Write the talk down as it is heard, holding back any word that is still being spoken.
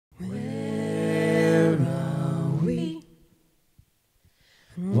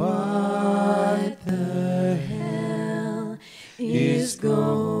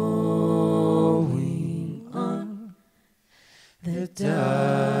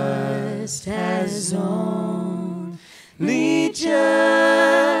trust has only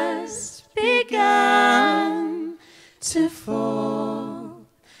just begun to fall.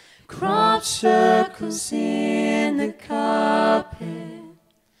 Crop circles in the carpet,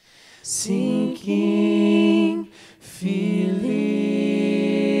 sinking feeling.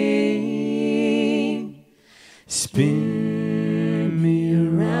 Spin me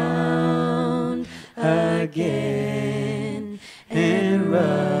around again and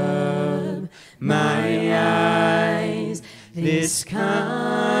rub my eyes. This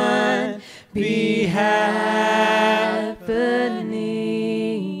can't be happening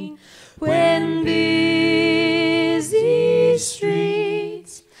when busy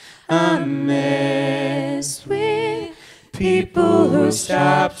streets are messed with people who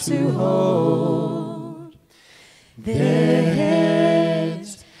stop to hold their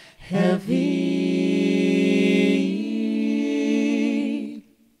heads heavy.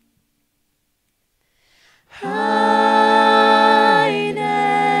 Hide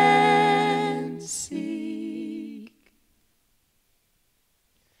and seek.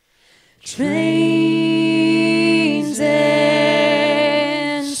 Trains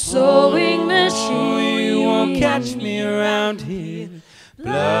and sewing machines. You won't catch me around here.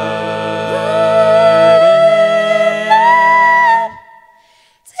 Blood and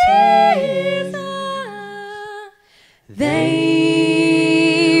tears.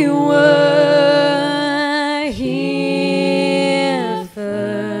 They were here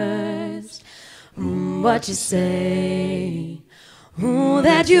first. What you say?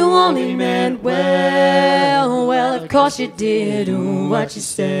 That you only meant well. Well, of course you did. What you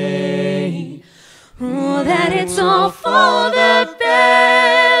say? That it's all for the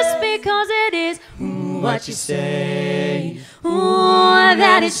best, because it is. What you say?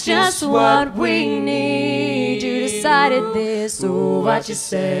 That it's just what we need. You decided this. What you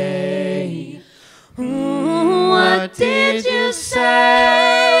say? What did you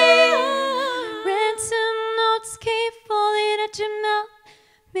say? Ransom notes keep falling at your mouth.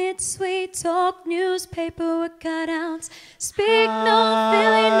 Mid-sweet talk, newspaper with cutouts. Speak no,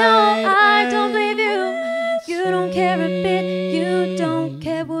 Philly, no, I don't believe you. You don't care a bit, you don't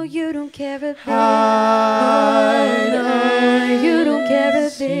care, well, you don't care a bit. Oh, no, you don't care a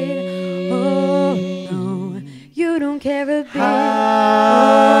bit. Oh, no, you don't care a bit.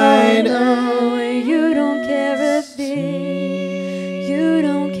 Oh, no, you don't care a bit. You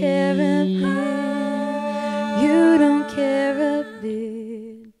don't care a bit. You don't care a bit.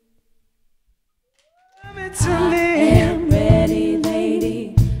 To me. I am ready,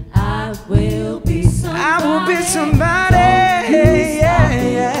 lady. I will be somebody. I will be somebody. Yeah,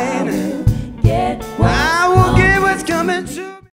 yeah.